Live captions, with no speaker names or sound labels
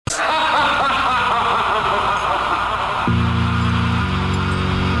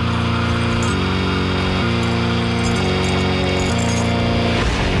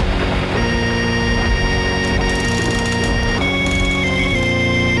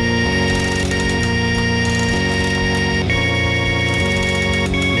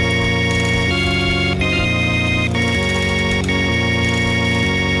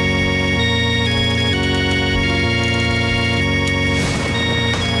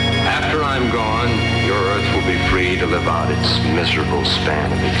be free to live out its miserable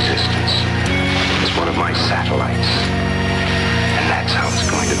span of existence as one of my satellites. And that's how it's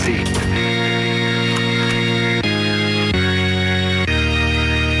going to be.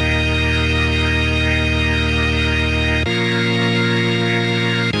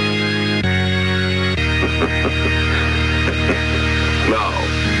 No.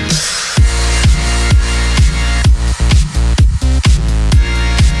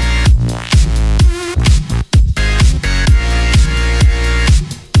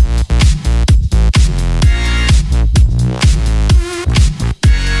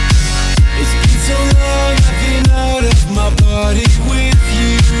 It's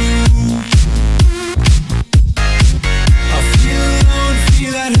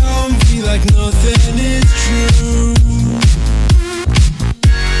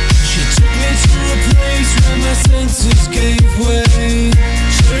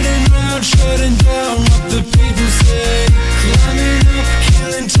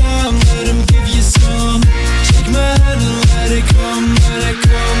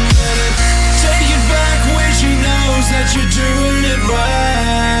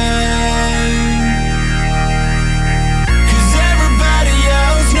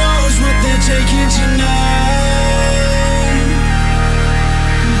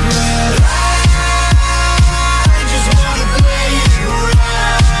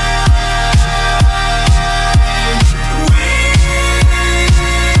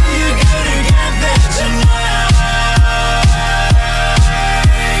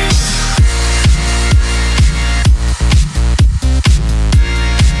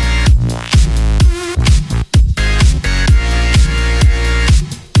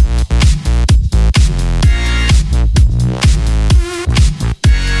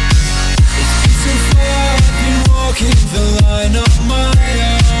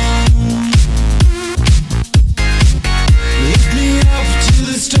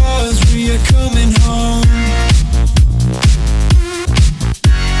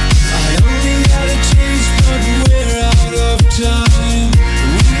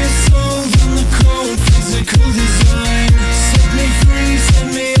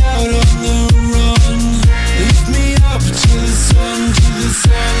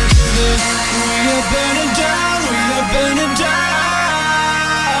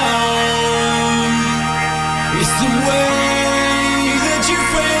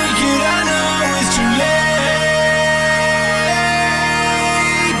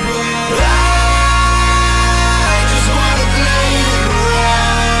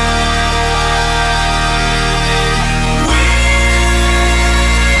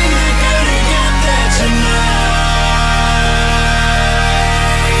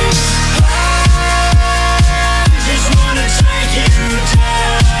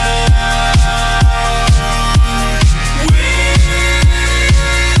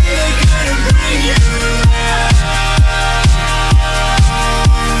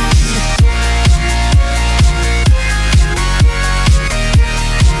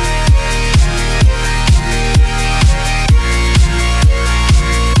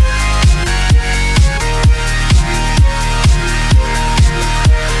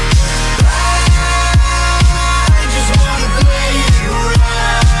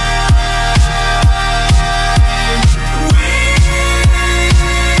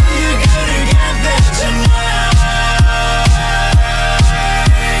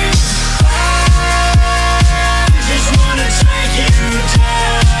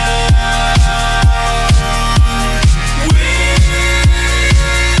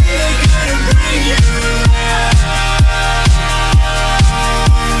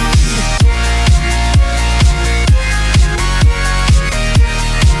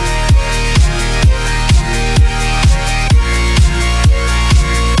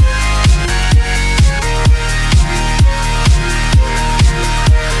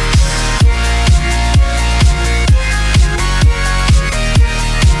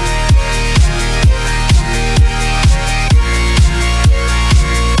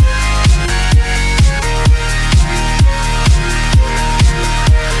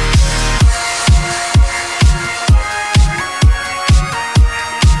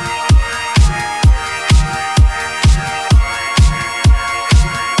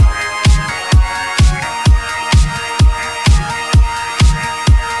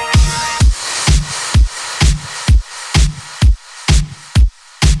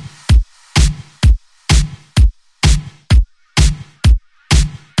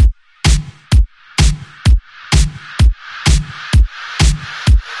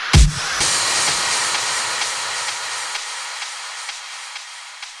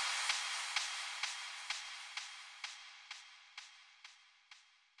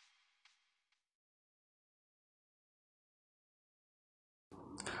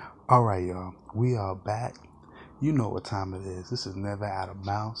All right, y'all. We are back. You know what time it is. This is Never Out of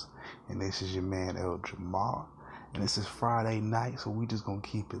Mouse, and this is your man El Jamal. And this is Friday night, so we just gonna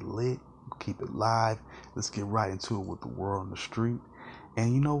keep it lit, keep it live. Let's get right into it with the world on the street.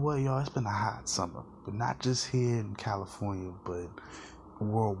 And you know what, y'all? It's been a hot summer, but not just here in California, but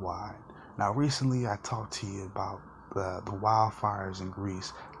worldwide. Now, recently I talked to you about the wildfires in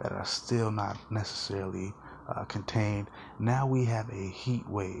Greece that are still not necessarily contained. Now we have a heat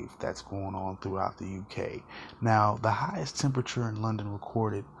wave that's going on throughout the UK. Now, the highest temperature in London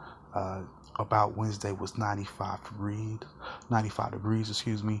recorded about Wednesday was 95 degrees,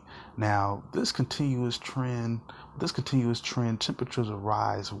 excuse me. Now, this continuous trend, temperatures will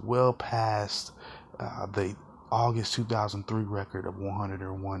rise well past the August 2003 record of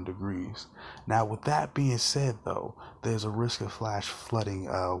 101 degrees. Now, with that being said, though, there's a risk of flash flooding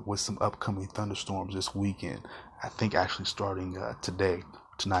with some upcoming thunderstorms this weekend. I think actually starting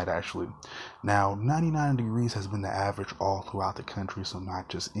tonight actually. Now, 99 degrees has been the average all throughout the country, so not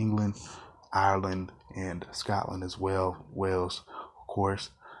just England, Ireland, and Scotland as well, Wales, of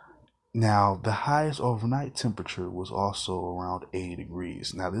course. Now, the highest overnight temperature was also around 80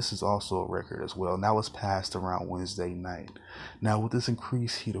 degrees. Now, this is also a record as well. And that was passed around Wednesday night. Now, with this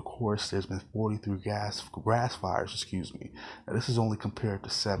increased heat, of course, there's been 43 grass fires, Now, this is only compared to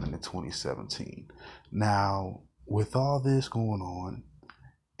 7 in 2017. Now, with all this going on,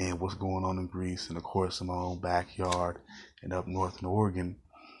 and what's going on in Greece, and of course in my own backyard and up north in Oregon,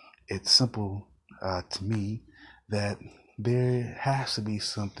 it's simple to me that there has to be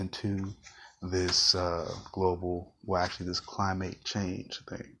something to this this climate change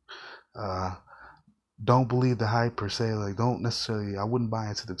thing. Don't believe the hype per se. I wouldn't buy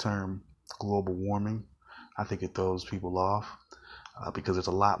into the term global warming. I think it throws people off because there's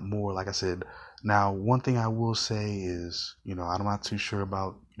a lot more, like I said. Now, one thing I will say is, I'm not too sure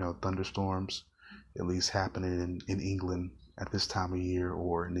about, thunderstorms, at least happening in England at this time of year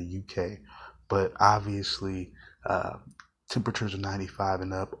or in the UK. But obviously, temperatures of 95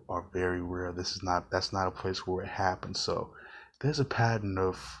 and up are very rare. That's not a place where it happens. So there's a pattern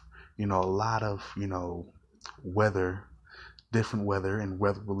of, a lot of, different weather and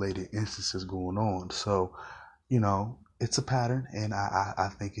weather related instances going on. So, it's a pattern, and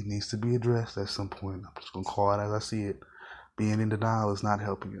I think it needs to be addressed at some point. I'm just going to call it as I see it. Being in denial is not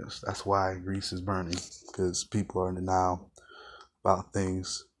helping us. That's why Greece is burning, because people are in denial about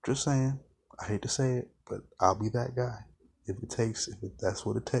things. Just saying. I hate to say it, but I'll be that guy. If that's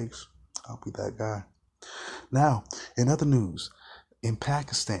what it takes, I'll be that guy. Now, in other news, in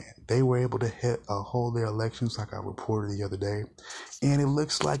Pakistan, they were able to hold their elections like I reported the other day, and it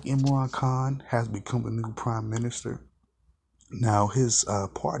looks like Imran Khan has become a new prime minister. Now, his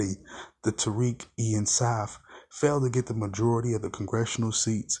party, the Tehreek-e-Insaf, failed to get the majority of the congressional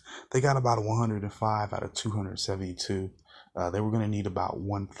seats. They got about 105 out of 272. They were going to need about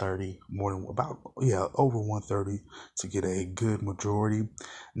 130, over 130 to get a good majority.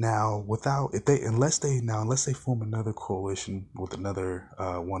 Now, unless they form another coalition with another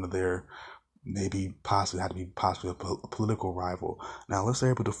one of their possibly a political rival. Now, unless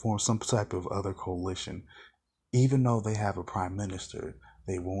they're able to form some type of other coalition, even though they have a prime minister,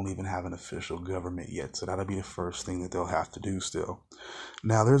 they won't even have an official government yet. So that'll be the first thing that they'll have to do still.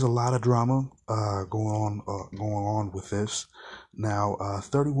 Now, there's a lot of drama going on with this. Now,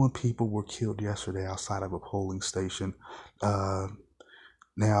 31 people were killed yesterday outside of a polling station.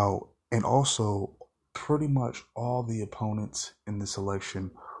 Now, and also pretty much all the opponents in this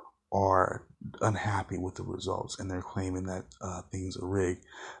election are unhappy with the results, and they're claiming that things are rigged.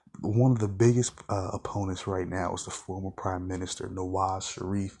 One of the biggest opponents right now is the former Prime Minister Nawaz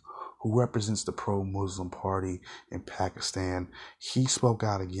Sharif, who represents the pro-Muslim party in Pakistan. He spoke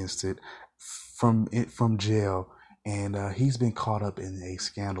out against it from jail, and he's been caught up in a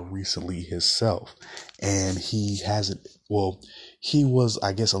scandal recently himself, and he hasn't. Well, he was,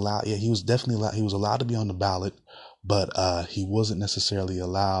 I guess, allowed. Yeah, he was definitely allowed. He was allowed to be on the ballot, but he wasn't necessarily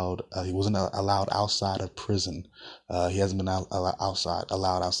allowed. He wasn't allowed outside of prison. He hasn't been allowed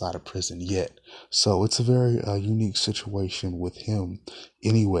outside of prison yet. So it's a very unique situation with him,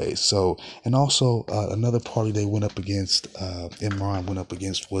 anyway. So, and also another party they went up against, Imran went up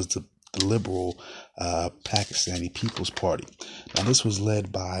against, was the liberal Pakistani People's Party. Now, this was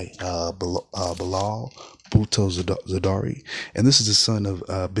led by Bilal Bhutto Zardari, and this is the son of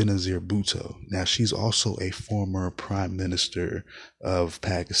Benazir Bhutto. Now, she's also a former prime minister of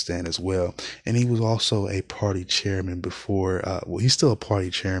Pakistan as well, and he was also a party chairman before. He's still a party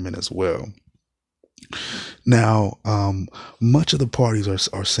chairman as well. Now, much of the parties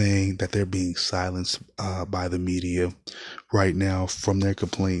are saying that they're being silenced by the media right now from their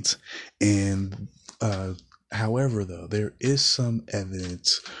complaints. And however, though, there is some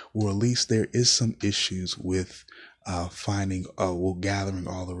evidence, or at least there is some issues with gathering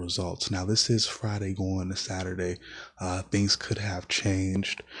all the results. Now, this is Friday going to Saturday. Things could have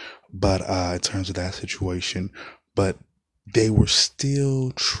changed, but in terms of that situation, but they were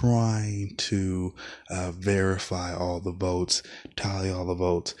still trying to verify all the votes, tally all the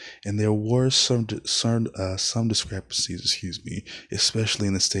votes, and there were some discrepancies, especially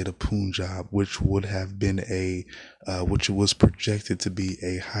in the state of Punjab, which would have been which was projected to be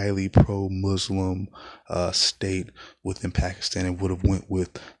a highly pro-Muslim state within Pakistan, and would have went with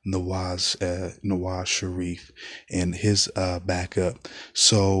Nawaz Sharif and his backup.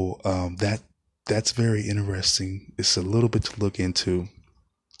 So that's very interesting. It's a little bit to look into.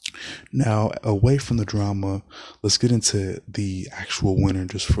 Now, away from the drama, let's get into the actual winner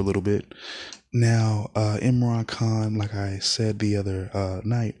just for a little bit. Now, Imran Khan, like I said the other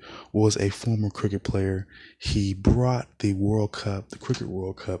night, was a former cricket player. He brought the World Cup, the Cricket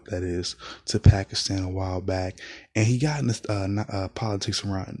World Cup, that is, to Pakistan a while back, and he got into politics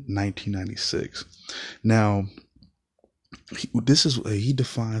around 1996. Now, he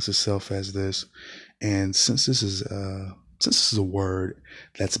defines himself as this, and since this is a word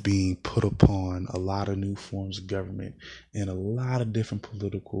that's being put upon a lot of new forms of government and a lot of different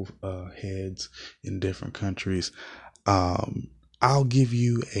political heads in different countries, I'll give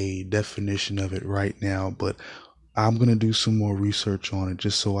you a definition of it right now, but I'm gonna do some more research on it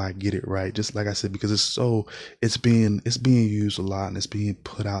just so I get it right. Just like I said, because it's being used a lot and it's being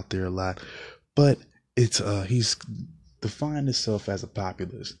put out there a lot, but he's defined himself as a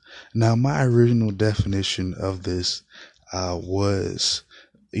populist. Now, my original definition of this was,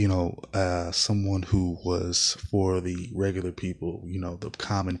 someone who was for the regular people, the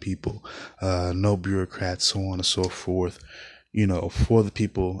common people, no bureaucrats, so on and so forth. For the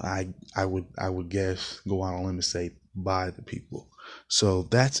people, I would guess, go out on a limb and say by the people. So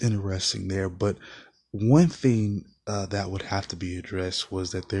that's interesting there. But one thing that would have to be addressed was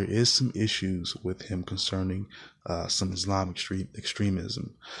that there is some issues with him concerning some Islamic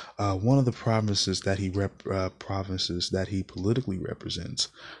extremism. One of the provinces that he politically represents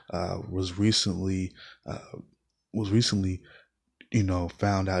was recently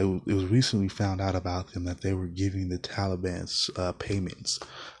found out. It was recently found out about them that they were giving the Taliban's payments.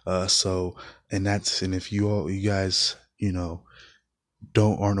 And if you guys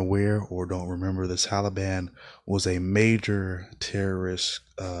aren't aware or don't remember, the Taliban was a major terrorist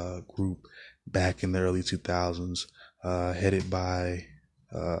group back in the early 2000s, headed by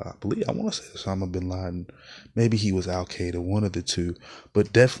I want to say Osama bin Laden. Maybe he was Al Qaeda, one of the two,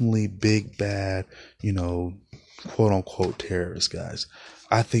 but definitely big bad, quote unquote terrorist guys.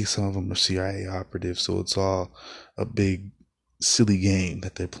 I think some of them are CIA operatives, so it's all a big silly game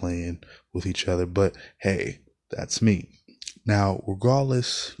that they're playing with each other. But hey, that's me. Now,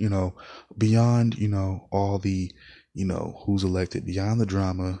 regardless, beyond, all the, who's elected, beyond the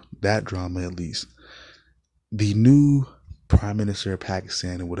drama, that drama at least, the new Prime Minister of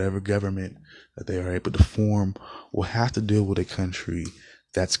Pakistan and whatever government that they are able to form will have to deal with a country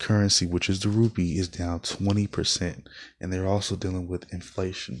that's currency, which is the rupee, is down 20%. And they're also dealing with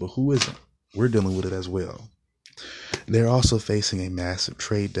inflation. But who isn't? We're dealing with it as well. They're also facing a massive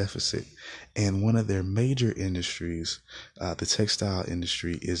trade deficit, and one of their major industries, the textile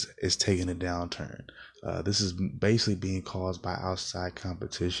industry, is taking a downturn. This is basically being caused by outside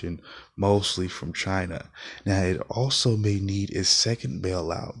competition, mostly from China. Now, it also may need its second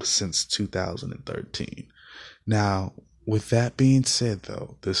bailout since 2013. Now, with that being said,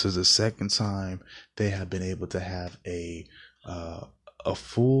 though, this is the second time they have been able to have a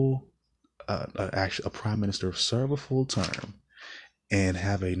prime minister serve a full term and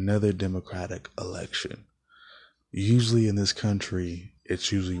have another democratic election. Usually in this country,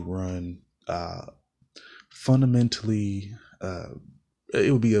 it's usually run fundamentally.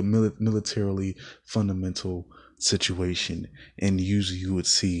 It would be a militarily fundamental situation, and usually you would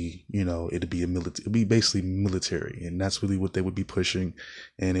see, it'd be basically military, and that's really what they would be pushing.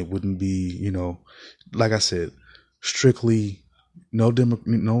 And it wouldn't be, like I said, strictly no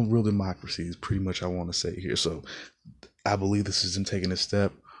real democracy is pretty much I want to say here. So I believe this is them taking a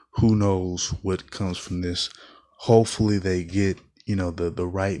step. Who knows what comes from this? Hopefully they get the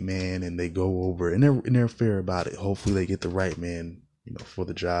right man, and they go over and they're fair about it. Hopefully they get the right man for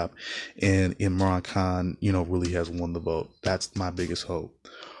the job, and Imran Khan really has won the vote. That's my biggest hope.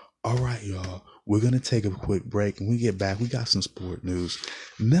 All right, y'all. We're going to take a quick break. And when we get back, we got some sport news.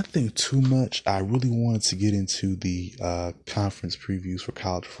 Nothing too much. I really wanted to get into the conference previews for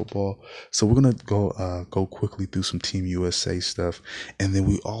college football. So we're going to go quickly through some Team USA stuff. And then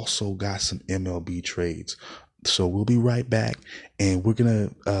we also got some MLB trades. So we'll be right back. And we're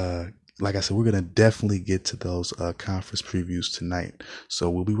going to, like I said, we're going to definitely get to those conference previews tonight.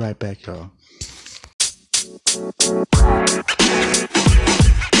 So we'll be right back, y'all.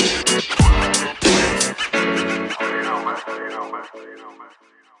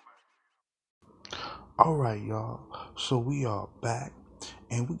 All right, y'all. So we are back,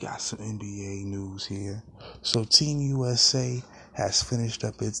 and we got some NBA news here. So Team USA has finished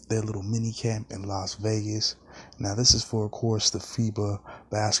up their little mini camp in Las Vegas. Now, this is for, of course, the FIBA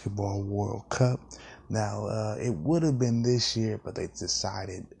Basketball World Cup. Now, it would have been this year, but they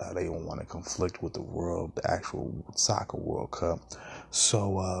decided they don't want to conflict with the actual soccer World Cup.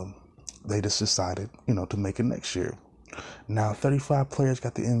 So they just decided, to make it next year. Now, 35 players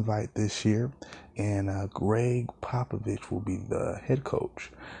got the invite this year, and Greg Popovich will be the head coach.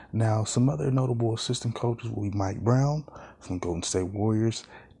 Now, some other notable assistant coaches will be Mike Brown from Golden State Warriors,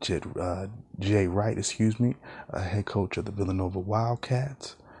 Jay Wright, head coach of the Villanova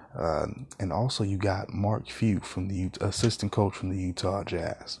Wildcats, and also you got Mark Few from the assistant coach from the Utah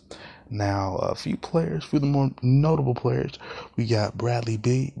Jazz. Now, a few the more notable players, we got Bradley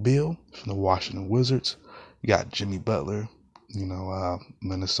Beal from the Washington Wizards. You got Jimmy Butler,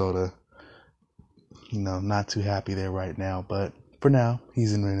 Minnesota, not too happy there right now, but for now,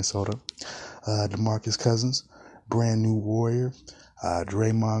 he's in Minnesota. DeMarcus Cousins, brand new Warrior,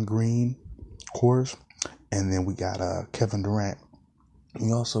 Draymond Green, of course, and then we got Kevin Durant.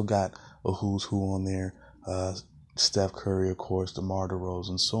 We also got a who's who on there, Steph Curry, of course, DeMar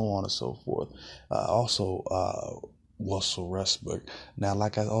DeRozan, so on and so forth. Also, Russell Westbrook. Now,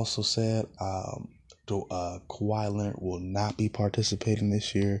 like I also said, Kawhi Leonard will not be participating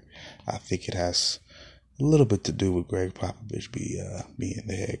this year. I think it has a little bit to do with Greg Popovich being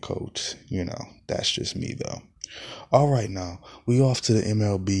the head coach. That's just me, though. All right, now, we off to the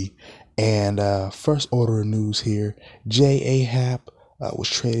MLB. And first order of news here, J.A. Happ was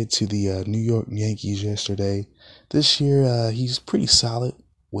traded to the New York Yankees yesterday. This year, he's pretty solid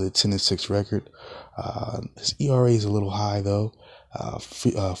with a 10-6 record. His ERA is a little high, though.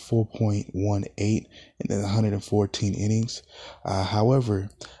 4.18 and then 114 innings. However,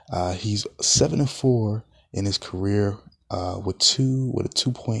 he's 7-4 in his career with a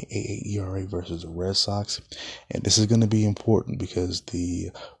 2.88 ERA versus the Red Sox, and this is going to be important because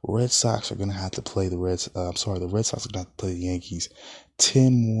the Red Sox are going to have to play the Red Sox are going to have to play the Yankees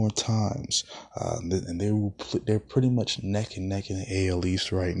 10 more times, and they're pretty much neck and neck in the AL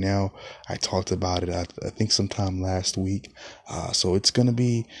East right now. I talked about it, I think sometime last week. So it's going to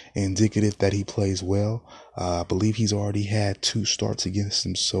be indicative that he plays well. I believe he's already had 2 starts against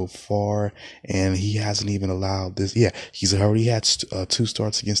them so far, and he hasn't even allowed this. Yeah, he's already had 2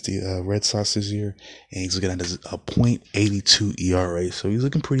 starts against the Red Sox this year, and he's looking at a .82 ERA. So he's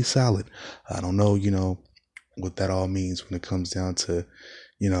looking pretty solid. I don't know, what that all means when it comes down to,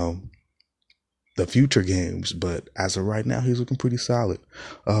 the future games, but as of right now, he's looking pretty solid.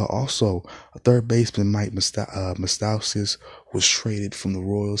 Also, third baseman Mike Moustakas was traded from the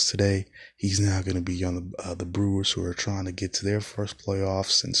Royals today. He's now going to be on the Brewers, who are trying to get to their first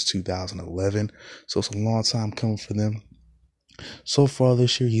playoffs since 2011. So it's a long time coming for them. So far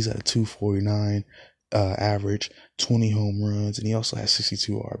this year, he's at a 249 average, 20 home runs, and he also has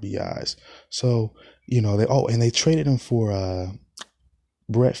 62 RBIs. So, they traded him for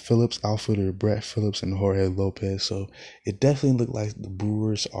Brett Phillips, outfielder Brett Phillips, and Jorge Lopez. So it definitely looked like the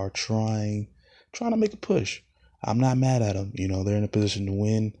Brewers are trying to make a push. I'm not mad at them. They're in a position to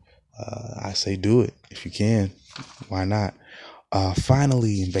win. I say do it if you can. Why not?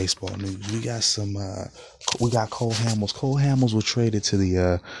 Finally, in baseball news, we got Cole Hamels. Cole Hamels was traded to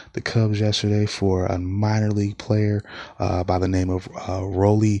the Cubs yesterday for a minor league player by the name of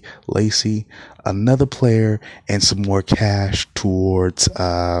Rollie Lacey, another player, and some more cash towards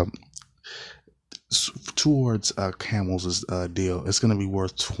Hamels' deal. It's going to be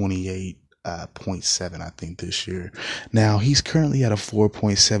worth 28.7, I think, this year. Now, he's currently at a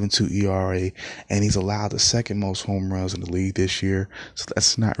 4.72 ERA, and he's allowed the second most home runs in the league this year, so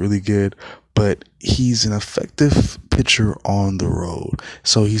that's not really good, but he's an effective pitcher on the road.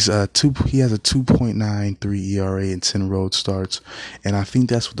 So he has a 2.93 ERA and 10 road starts, and I think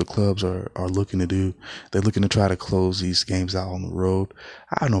that's what the clubs are looking to do. They're looking to try to close these games out on the road.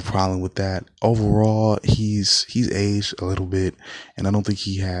 I have no problem with that. Overall, he's aged a little bit, and I don't think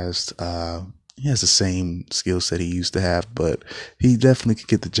he has he has the same skill set he used to have, but he definitely could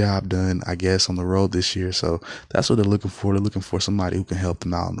get the job done, I guess, on the road this year. So that's what they're looking for. They're looking for somebody who can help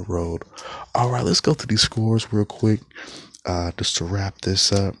them out on the road. All right, let's go to these scores real quick, just to wrap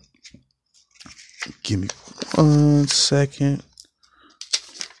this up. Give me 1 second.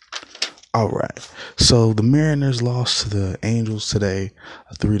 All right. So the Mariners lost to the Angels today,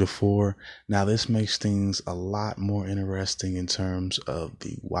 3-4. Now this makes things a lot more interesting in terms of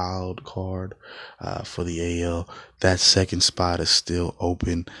the wild card for the AL. That second spot is still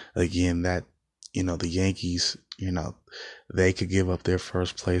open. Again, the Yankees, they could give up their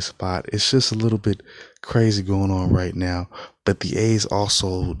first place spot. It's just a little bit crazy going on right now. But the A's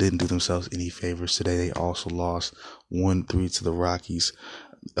also didn't do themselves any favors today. They also lost 1-3 to the Rockies.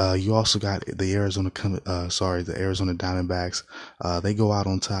 You also got the Arizona Diamondbacks. They go out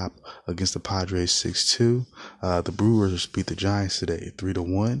on top against the Padres 6-2. The Brewers beat the Giants today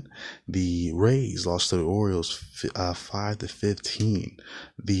 3-1. The Rays lost to the Orioles 5-15.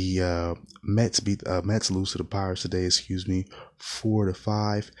 The Mets lose to the Pirates today,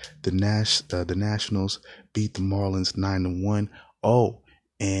 4-5. The Nationals beat the Marlins 9-1. Oh,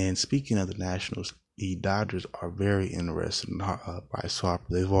 and speaking of the Nationals, the Dodgers are very interested in Bryce Harper.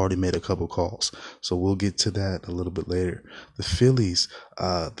 They've already made a couple calls, so we'll get to that a little bit later. The Phillies,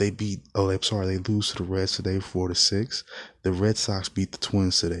 they lose to the Reds today 4-6. The Red Sox beat the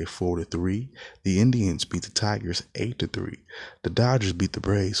Twins today 4-3. The Indians beat the Tigers 8-3. The Dodgers beat the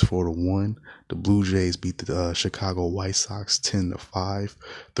Braves 4-1. The Blue Jays beat the Chicago White Sox 10-5.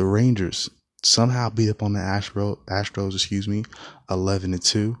 The Rangers somehow beat up on the Astros,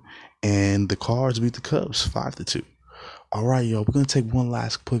 11-2. And the Cards beat the Cubs 5-2. All right, y'all, we're going to take one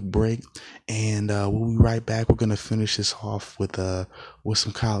last quick break, and we'll be right back. We're going to finish this off with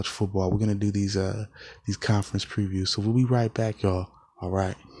some college football. We're going to do these conference previews. So we'll be right back, y'all. All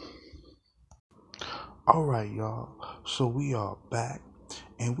right. All right, y'all. So we are back,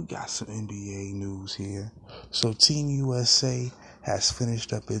 and we got some NBA news here. So Team USA has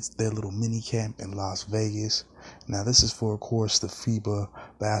finished up their little mini camp in Las Vegas. Now, this is for, of course, the FIBA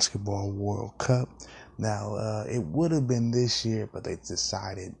Basketball World Cup. Now, it would have been this year, but they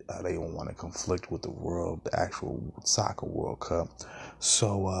decided they don't want to conflict with the actual soccer World Cup.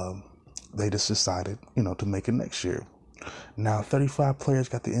 So they just decided, to make it next year. Now, 35 players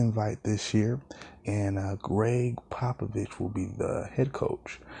got the invite this year, and Greg Popovich will be the head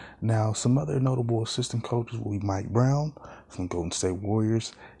coach. Now, some other notable assistant coaches will be Mike Brown from Golden State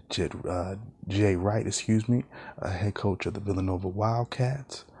Warriors, Jay Wright, head coach of the Villanova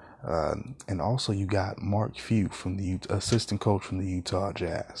Wildcats, and also you got Mark Few from the assistant coach from the Utah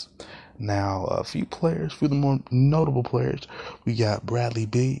Jazz. Now, a few of the more notable players, we got Bradley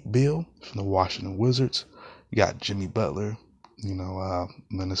Beal from the Washington Wizards. You got Jimmy Butler,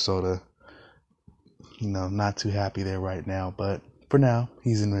 Minnesota, not too happy there right now, but for now,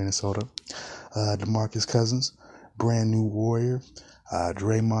 he's in Minnesota. DeMarcus Cousins, brand new Warrior.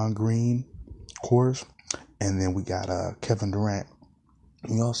 Draymond Green, of course, and then we got Kevin Durant.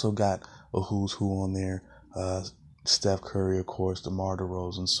 We also got a who's who on there, Steph Curry, of course, DeMar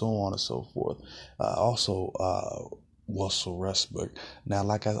DeRozan, so on and so forth. Also, Russell Westbrook. Now,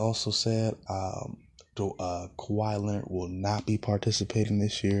 like I also said, Kawhi Leonard will not be participating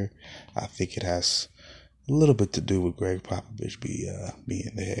this year. I think it has a little bit to do with Greg Popovich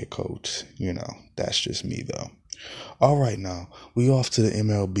being the head coach. That's just me, though. All right, now we off to the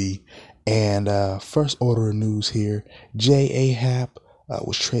MLB, and first order of news here: J.A. Happ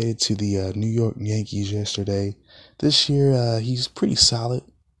was traded to the New York Yankees yesterday. This year, he's pretty solid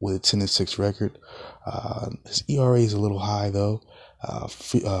with a 10-6 record. His ERA is a little high though,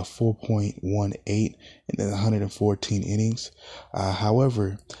 4.18, and then 114 innings.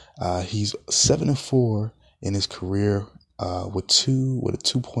 However, he's 7-4 in his career. With a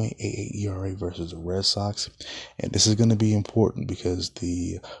 2.88 ERA versus the Red Sox, and this is going to be important because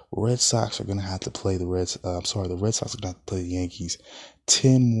the Red Sox are going to have to play the Red Sox are going to have to play the Yankees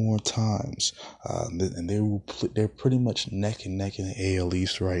 10 more times, and they're pretty much neck and neck in the AL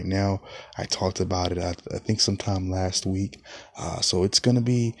East right now. I talked about it, I think sometime last week. So it's going to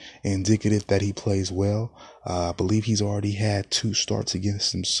be indicative that he plays well. I believe he's already had 2 starts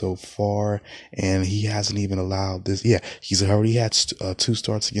against him so far, and he hasn't even allowed this. Yeah, he's already had 2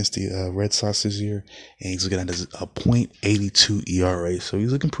 starts against the Red Sox this year, and he's looking at a .82 ERA. So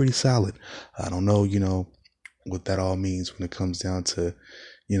he's looking pretty solid. I don't know, what that all means when it comes down to,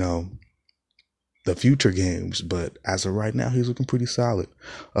 the future games, but as of right now, he's looking pretty solid.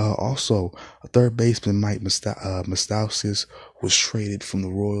 Also, third baseman Mike Moustakas was traded from the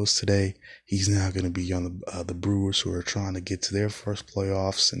Royals today. He's now going to be on the Brewers, who are trying to get to their first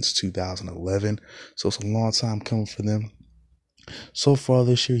playoffs since 2011. So it's a long time coming for them. So far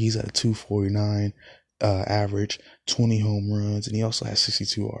this year, he's at a 249 average, 20 home runs, and he also has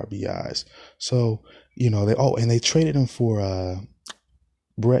 62 RBIs. So, they traded him for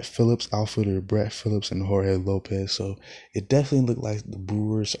Brett Phillips, outfielder Brett Phillips, and Jorge Lopez. So it definitely looked like the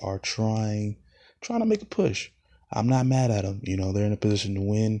Brewers are trying to make a push. I'm not mad at them. They're in a position to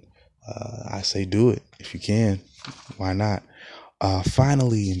win. I say do it if you can. Why not?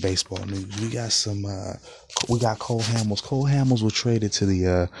 Finally, in baseball news, we got Cole Hamels. Cole Hamels was traded to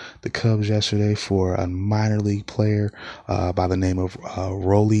the Cubs yesterday for a minor league player by the name of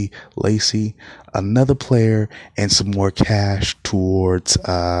Rollie Lacey, another player, and some more cash towards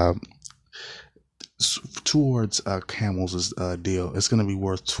Hamels' deal. It's going to be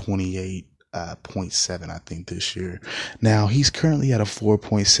worth 28.7, I think, this year. Now, he's currently at a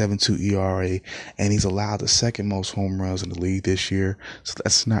 4.72 ERA, and he's allowed the second most home runs in the league this year, so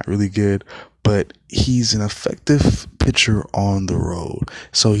that's not really good, but he's an effective pitcher on the road.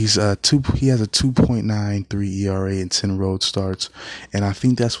 So he has a 2.93 ERA and 10 road starts, and I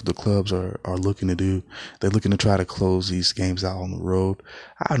think that's what the clubs are looking to do. They're looking to try to close these games out on the road.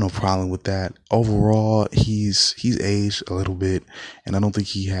 I have no problem with that. Overall, he's aged a little bit, and I don't think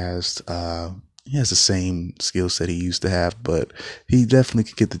he has the same skill set he used to have, but he definitely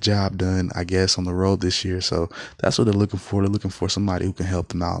could get the job done, I guess, on the road this year. So that's what they're looking for. They're looking for somebody who can help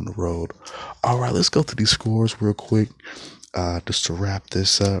them out on the road. All right, let's go through these scores real quick, just to wrap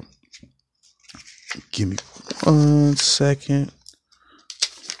this up. Give me 1 second.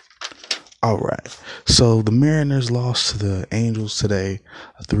 All right. So the Mariners lost to the Angels today,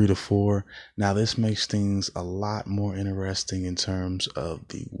 3-4. Now this makes things a lot more interesting in terms of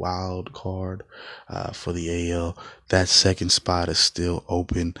the wild card for the AL. That second spot is still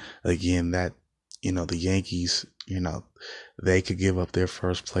open. Again, the Yankees, they could give up their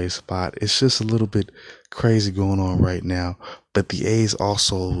first place spot. It's just a little bit crazy going on right now. But the A's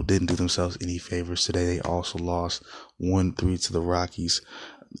also didn't do themselves any favors today. They also lost 1-3 to the Rockies.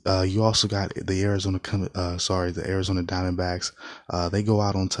 You also got the Arizona Diamondbacks. They go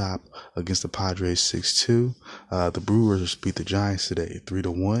out on top against the Padres 6-2. The Brewers beat the Giants today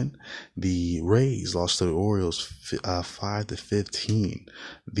 3-1. The Rays lost to the Orioles 5-15.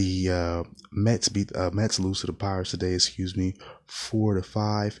 The Mets lose to the Pirates today,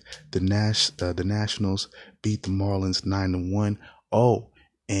 4-5. The Nationals beat the Marlins 9-1. Oh,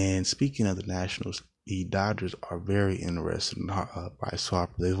 and speaking of the Nationals, the Dodgers are very interested in Bryce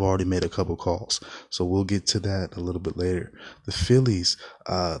Harper. They've already made a couple calls, so we'll get to that a little bit later. The Phillies,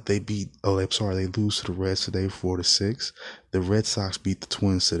 they lose to the Reds today 4-6. The Red Sox beat the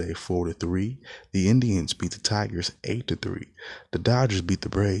Twins today 4-3. The Indians beat the Tigers 8-3. The Dodgers beat the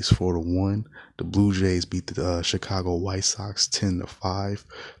Braves 4-1. The Blue Jays beat the Chicago White Sox 10-5.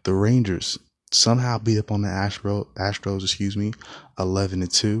 The Rangers somehow beat up on the Astros,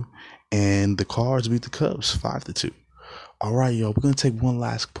 11-2. And the Cards beat the Cubs 5-2. All right, y'all, we're going to take one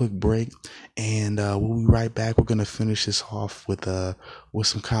last quick break, and we'll be right back. We're going to finish this off with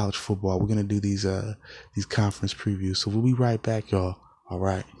some college football. We're going to do these conference previews. So we'll be right back, y'all. All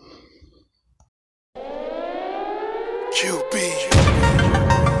right. QB.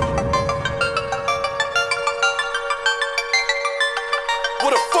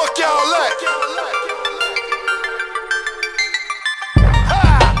 Where the fuck y'all at?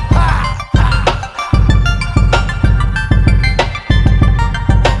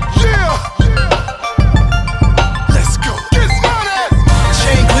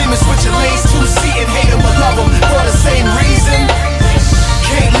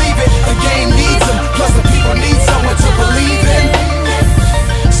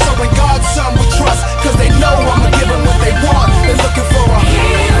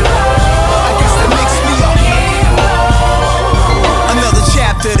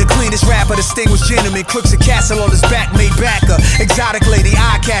 Distinguished gentleman, crooks a castle on his back, made backer. Exotic lady,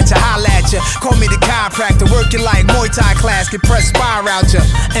 eye catcher, holla at ya. Call me the chiropractor, working like Muay Thai class, get press fire out ya.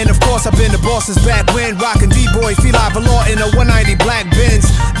 And of course, I've been to Boston's back when, rockin' D-boy, Feli Valor in a 190 black Benz.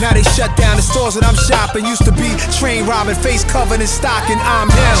 Now they shut down the stores that I'm shopping. Used to be train robbing, face covered in stocking. I'm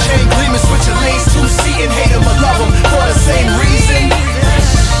him. Chain gleaming, switching lanes, two-seating, hate him or love him for the same reason.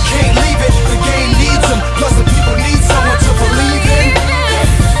 Can't leave it, the game needs him. Plus the people need someone to believe in.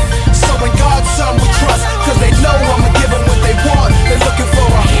 In God's son we trust, cause they know I'ma give them what they want. They're looking for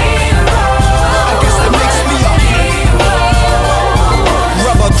a hero. I guess that makes me a hero.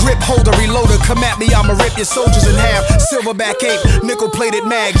 Rubber grip holder, reloader, Come at me, I'ma rip your soldiers in half. Silverback ape, nickel-plated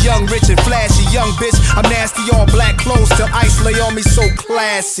mag, young, rich, and flashy. Young bitch, I'm nasty on black clothes till ice lay on me so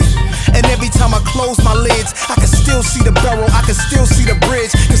classy. And every time I close my lids, I can still see the barrel, I can still see the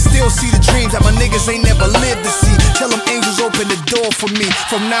bridge, can still see the dreams that my niggas ain't never lived to see. Tell them angels open the door for me.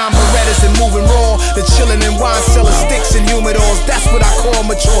 From 9 Berettas and moving raw, to chilling in wine cellar sticks and humidors. That's what I call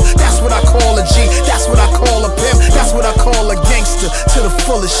mature, that's what I call a G, that's what I call a pimp, that's what I call a gangster to the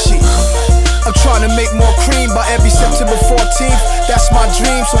fullest shit. I'm trying to make more cream by every September 14th. That's my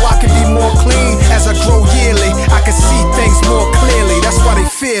dream, so I can be more clean. As I grow yearly, I can see things more clearly. That's why they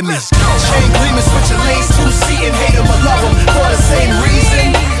fear me. Chain gleaming, switching lanes, two-seating, hate 'em or love 'em for the same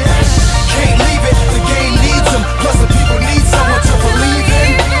reason. Can't leave it, the game needs 'em. Plus the people need someone to believe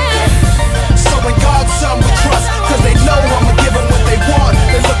in. So in God's son we trust, cause they know I'ma give 'em what they want.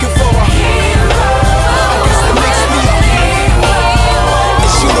 They're looking for a hero. I guess that makes me a hero.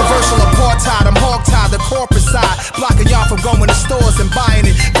 It's universal apartheid, I'm hog-tied, the corporate side, blocking y'all from going to stores and buying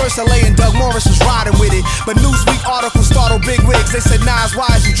it. First LA and Doug Morris was riding with it, but Newsweek articles startled big wigs. They said, Nas, why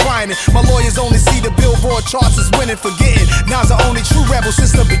is you trying it? My lawyers only see the Billboard charts as winning, forgetting Nas the only true rebel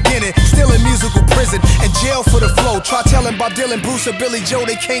since the beginning. Still in musical prison and jail for the flow. Try telling Bob Dylan, Bruce, or Billy Joe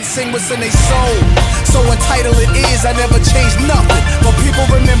they can't sing what's in their soul. So entitled it is, I never changed nothing, but people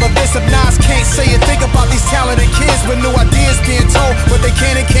remember this. If Nas can't say it, think about these talented kids with new ideas being told, but they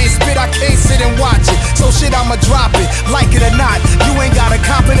can and can't spit. I can't sit and watch it, so shit I'ma drop it, like it or not. You ain't gotta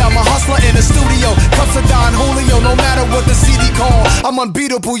cop it, I'm a hustler in the studio. Cups of Don Julio, no matter what the CD call, I'm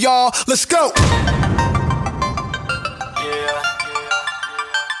unbeatable, y'all. Let's go.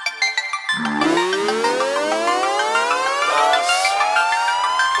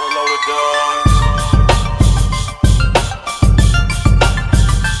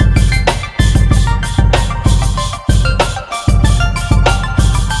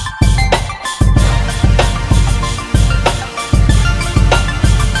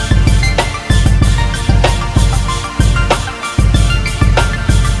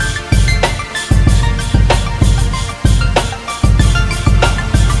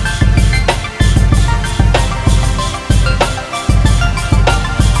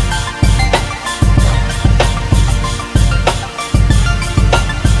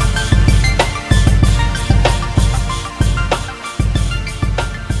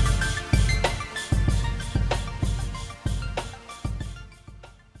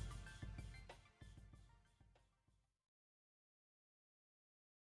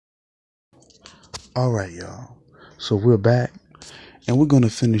 Alright, y'all. So we're back, and we're going to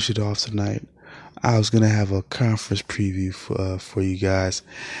finish it off tonight. I was going to have a conference preview for you guys.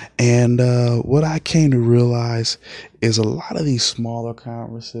 And what I came to realize is a lot of these smaller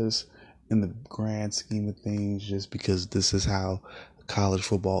conferences, in the grand scheme of things, just because this is how college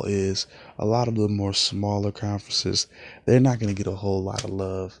football is, a lot of the more smaller conferences, they're not going to get a whole lot of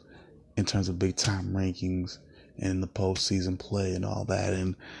love in terms of big time rankings and the postseason play and all that,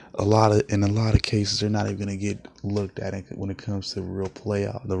 and in a lot of cases they're not even going to get looked at when it comes to the real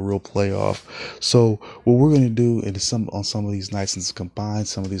playoff. So what we're going to do on some of these nights is combine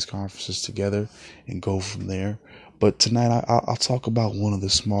some of these conferences together and go from there. But tonight I'll talk about one of the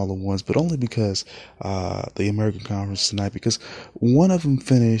smaller ones, but only because the American Conference tonight, because one of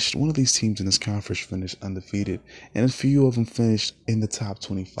these teams in this conference finished undefeated, and a few of them finished in the top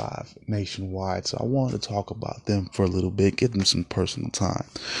 25 nationwide. So I wanted to talk about them for a little bit, give them some personal time.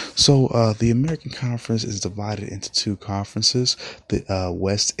 So the American Conference is divided into two conferences, the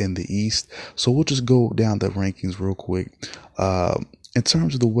West and the East. So we'll just go down the rankings real quick. In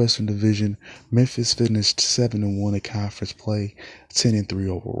terms of the Western Division, Memphis finished 7-1 in conference play, 10-3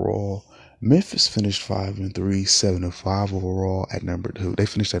 overall. Memphis finished 5-3, 7-5 overall at number 2. They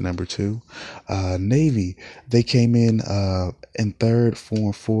finished at number 2. Navy, they came in third,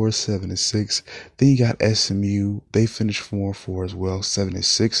 4-4, 7-6. Then you got SMU, they finished 4-4 as well,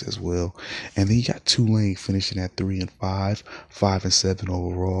 7-6 as well. And then you got Tulane finishing at 3-5, 5-7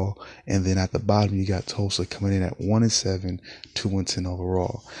 overall. And then at the bottom you got Tulsa coming in at 1-7, 2-10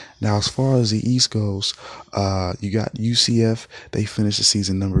 overall. Now as far as the East goes, you got UCF, they finished the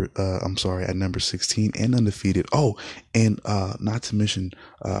season at number 16 and undefeated. Oh, and not to mention,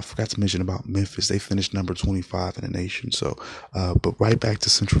 I forgot to mention about Memphis. They finished number 25 in the nation. So, but right back to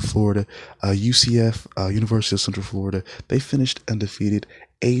Central Florida, UCF, University of Central Florida, they finished undefeated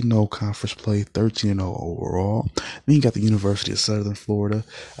 8-0 conference play, 13-0 overall. Then you got the University of Southern Florida,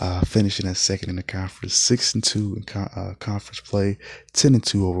 finishing at second in the conference, 6-2 in conference play,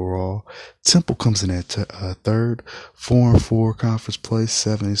 10-2 overall. Temple comes in at third, 4-4 conference play,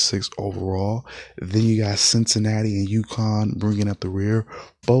 7-6 overall. Then you got Cincinnati and UConn bringing up the rear,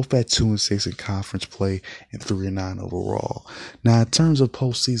 both at 2-6 in conference play and 3-9 overall. Now, in terms of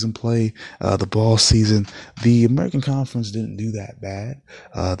postseason play, the ball season, the American Conference didn't do that bad.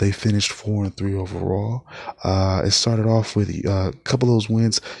 They finished 4-3 overall. It started off with a couple of those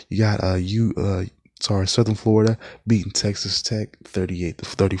wins. You got Southern Florida beating Texas Tech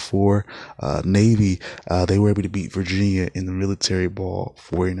 38-34. Navy, they were able to beat Virginia in the military ball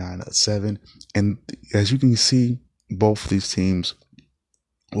 49-7. And as you can see, both of these teams,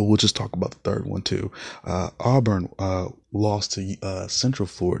 well, we'll just talk about the third one too. Auburn lost to Central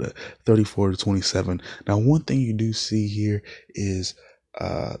Florida 34-27. Now, one thing you do see here is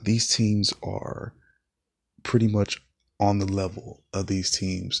these teams are pretty much on the level of these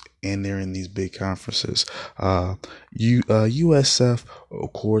teams, and they're in these big conferences. USF,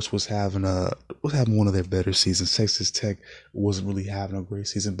 of course, was having one of their better seasons. Texas Tech wasn't really having a great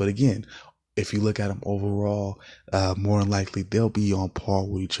season, but again, if you look at them overall, more than likely they'll be on par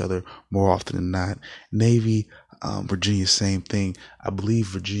with each other more often than not. Navy, Virginia, same thing. I believe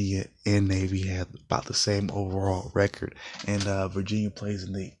Virginia and Navy had about the same overall record, and Virginia plays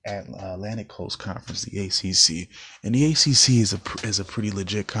in the Atlantic Coast Conference, the ACC, and the ACC is a pretty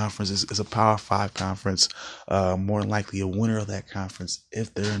legit conference. It's a Power 5 conference. More than likely, a winner of that conference,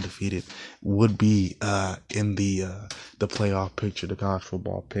 if they're undefeated, would be in the playoff picture, the college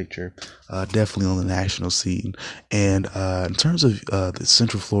football picture, definitely on the national scene. And in terms of the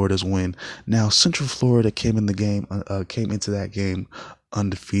Central Florida's win, now Central Florida came into that game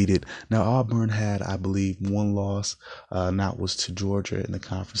undefeated. Now Auburn had, I believe, one loss, that was to Georgia in the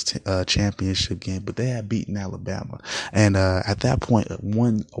conference championship game, but they had beaten Alabama, and at that point, a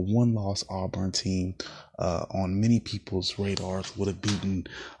one-loss Auburn team on many people's radars would have beaten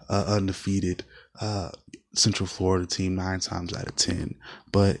undefeated Central Florida team 9 times out of 10.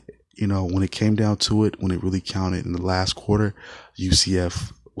 But when it came down to it, when it really counted in the last quarter,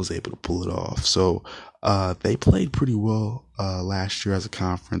 UCF was able to pull it off. So they played pretty well last year as a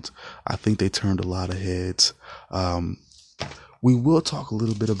conference. I think they turned a lot of heads. We will talk a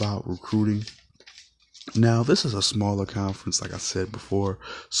little bit about recruiting. Now, this is a smaller conference, like I said before.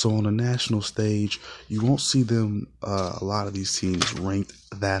 So on the national stage, you won't see them, a lot of these teams ranked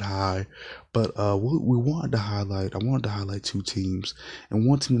that high. But I wanted to highlight 2 teams. And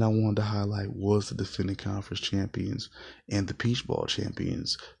one team that I wanted to highlight was the defending conference champions and the Peach Ball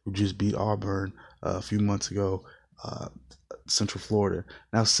champions, who just beat Auburn a few months ago, Central Florida.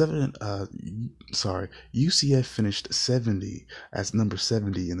 Now, UCF finished 70 as number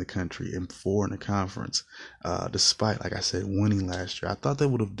 70 in the country and 4 in the conference. Despite, like I said, winning last year, I thought they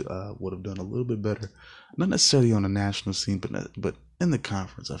would have done a little bit better, not necessarily on the national scene, but in the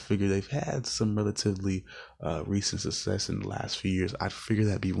conference. I figure they've had some relatively recent success in the last few years. I figure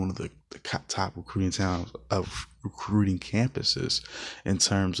that'd be one of the top recruiting campuses in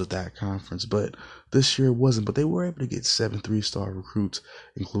terms of that conference. But this year it wasn't. But they were able to get 7 3-star recruits,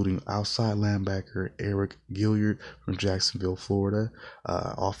 including outside linebacker Eric Gilliard from Jacksonville, Florida,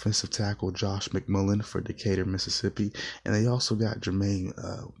 offensive tackle Josh McMullen for Decatur, Mississippi, and they also got Jermaine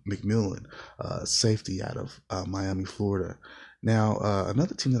McMillan, safety out of Miami, Florida. Now,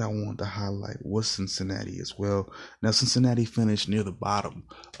 another team that I wanted to highlight was Cincinnati as well. Now, Cincinnati finished near the bottom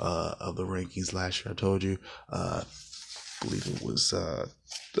of the rankings last year. I told you, I believe it was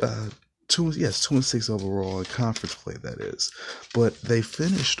 2-6 overall in conference play, that is. But they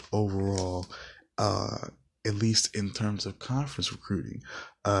finished overall, at least in terms of conference recruiting,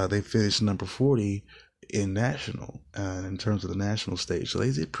 they finished number 40 in national, in terms of the national stage. So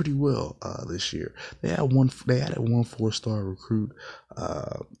they did pretty well this year. They had one 4-star recruit,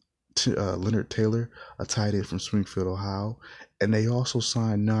 Leonard Taylor, a tight end from Springfield, Ohio, and they also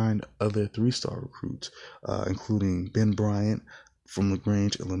signed 9 other 3-star recruits, including Ben Bryant from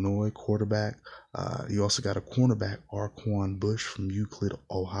LaGrange, Illinois, quarterback. You also got a cornerback, Arquan Bush from Euclid,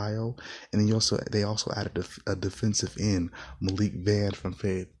 Ohio, and then they also added a defensive end, Malik Van from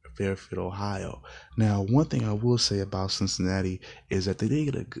Fairfield, Ohio. Now, one thing I will say about Cincinnati is that they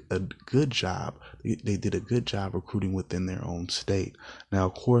did a good job. They did a good job recruiting within their own state. Now,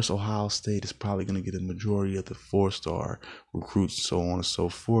 of course, Ohio State is probably going to get a majority of the 4-star recruits, so on and so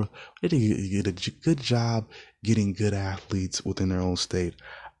forth. They did a good job getting good athletes within their own state.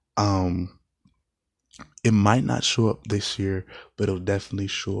 It might not show up this year, but it'll definitely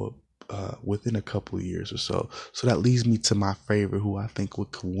show up within a couple of years or so. So that leads me to my favorite, who I think could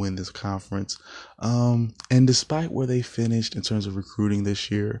win this conference. And despite where they finished in terms of recruiting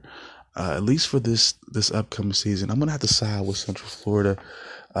this year, at least for this upcoming season, I'm gonna have to side with Central Florida.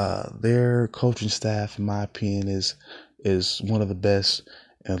 Their coaching staff, in my opinion, is one of the best,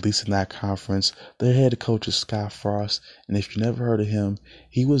 at least in that conference. Their head coach is Scott Frost, and if you never heard of him,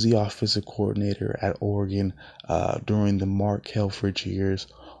 he was the offensive coordinator at Oregon during the Mark Helfrich years,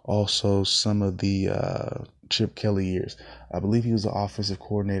 also some of the Chip Kelly years. I believe he was the offensive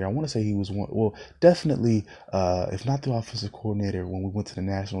coordinator. I want to say he was one. Well, definitely, if not the offensive coordinator when we went to the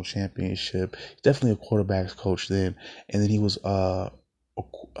national championship, definitely a quarterback's coach then. And then he was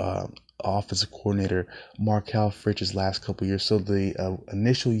offensive coordinator Mark Helfrich's last couple years. So the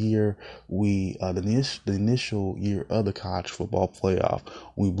initial year the initial year of the college football playoff,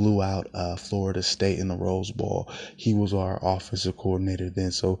 we blew out Florida State in the Rose Bowl. He was our offensive coordinator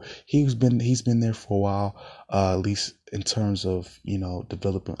then. So he's been there for a while, at least in terms of,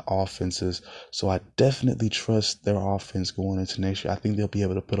 developing offenses. So I definitely trust their offense going into next year. I think they'll be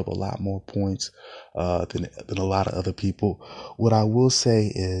able to put up a lot more points than a lot of other people. What I will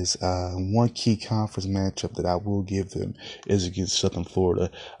say is one key conference matchup that I will give them is against Southern Florida.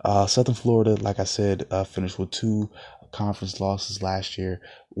 Southern Florida, like I said, finished with 2 conference losses last year.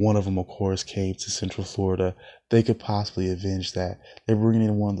 One of them, of course, came to Central Florida. They could possibly avenge that. They're bringing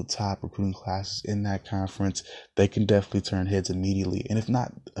in one of the top recruiting classes in that conference. They can definitely turn heads immediately, and if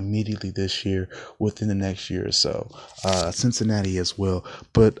not immediately this year, within the next year or so. Cincinnati as well.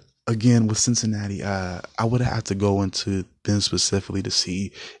 But again, with Cincinnati, I would have to go into them specifically to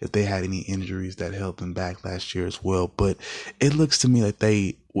see if they had any injuries that held them back last year as well. But it looks to me like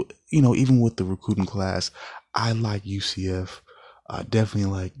they, even with the recruiting class, I like UCF.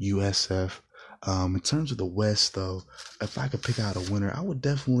 Definitely like USF. In terms of the West, though, if I could pick out a winner, I would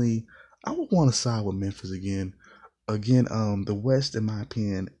want to side with Memphis again. Again, the West, in my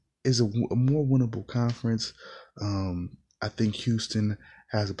opinion, is a more winnable conference. I think Houston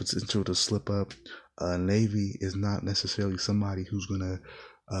has a potential to slip up. Navy is not necessarily somebody who's going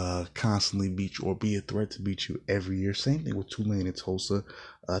to constantly beat you or be a threat to beat you every year. Same thing with Tulane and Tulsa.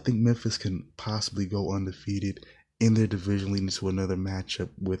 I think Memphis can possibly go undefeated in their division, leading to another matchup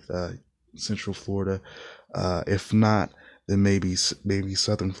with Central Florida. If not, then maybe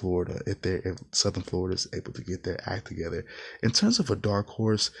Southern Florida, if Southern Florida is able to get their act together. In terms of a dark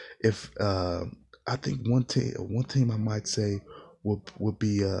horse, if I think one team I might say would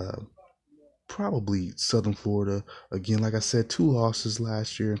be probably Southern Florida. Again, like I said, 2 losses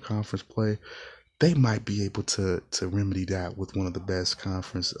last year in conference play. They might be able to remedy that with one of the best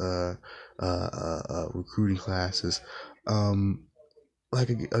conference recruiting classes.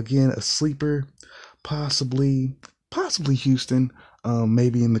 Again, a sleeper, possibly Houston,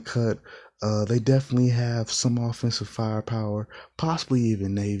 maybe in the cut. They definitely have some offensive firepower, possibly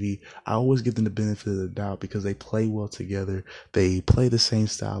even Navy. I always give them the benefit of the doubt because they play well together. They play the same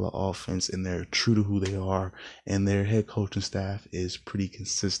style of offense and they're true to who they are, and their head coaching staff is pretty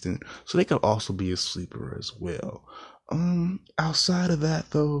consistent. So they could also be a sleeper as well. Outside of that,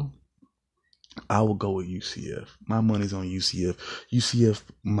 though, I will go with UCF. My money's on UCF. UCF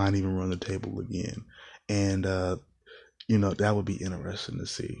might even run the table again. And that would be interesting to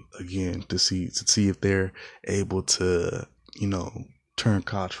see again, to see if they're able to, turn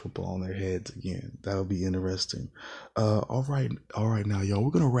college football on their heads again. That'll be interesting. All right now, y'all,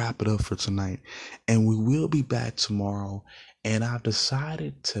 we're gonna wrap it up for tonight, and we will be back tomorrow. And I've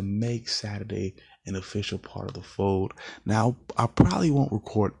decided to make Saturday an official part of the fold. Now, I probably won't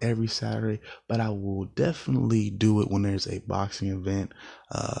record every Saturday, but I will definitely do it when there's a boxing event,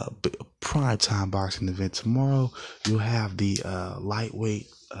 prime time boxing event. Tomorrow, you'll have the lightweight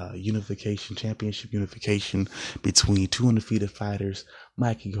championship unification between 2 undefeated fighters,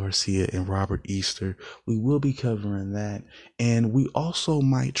 Mikey Garcia and Robert Easter. We will be covering that, and we also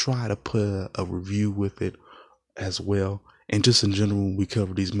might try to put a review with it as well. And just in general, when we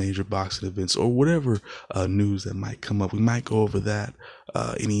cover these major boxing events or whatever news that might come up, we might go over that.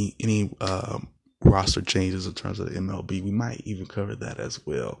 Any roster changes in terms of the MLB, we might even cover that as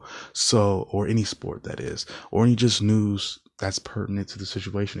well. So, or any sport that is, or any just news that's pertinent to the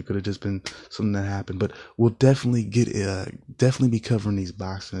situation. It could have just been something that happened, but we'll definitely definitely be covering these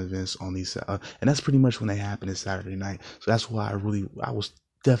boxing events on these, and that's pretty much when they happen is Saturday night. So that's why I was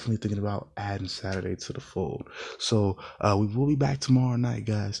definitely thinking about adding Saturday to the fold. So we will be back tomorrow night,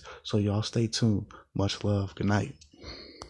 guys. So y'all stay tuned. Much love. Good night.